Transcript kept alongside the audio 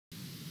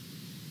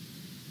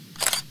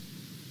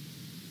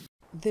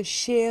The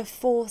sheer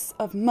force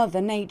of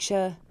Mother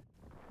Nature.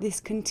 This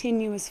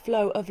continuous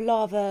flow of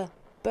lava,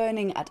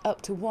 burning at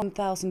up to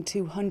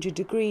 1,200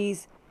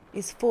 degrees,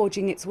 is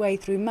forging its way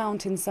through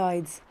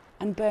mountainsides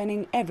and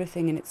burning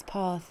everything in its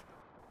path.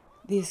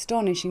 The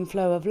astonishing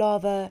flow of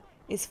lava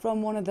is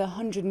from one of the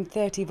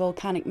 130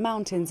 volcanic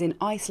mountains in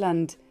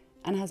Iceland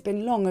and has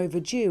been long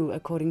overdue,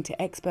 according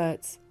to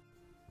experts.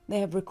 They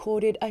have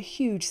recorded a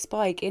huge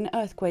spike in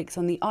earthquakes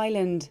on the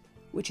island,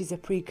 which is a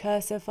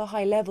precursor for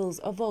high levels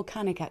of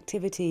volcanic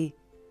activity.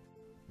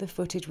 The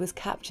footage was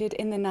captured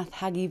in the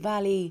Nathhagi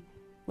Valley,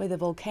 where the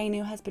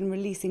volcano has been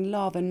releasing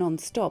lava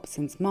non-stop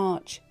since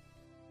March.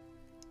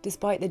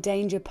 Despite the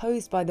danger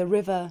posed by the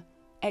river,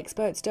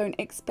 experts don't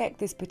expect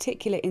this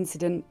particular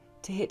incident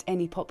to hit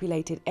any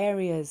populated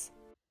areas.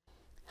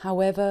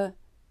 However,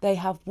 they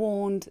have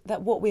warned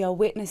that what we are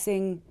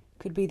witnessing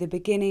could be the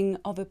beginning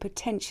of a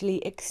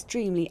potentially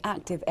extremely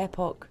active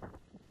epoch.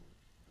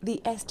 The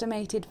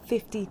estimated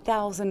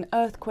 50,000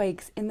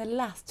 earthquakes in the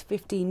last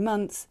 15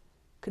 months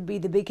could be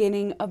the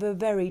beginning of a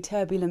very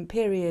turbulent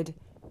period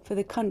for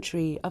the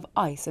country of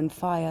ice and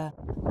fire.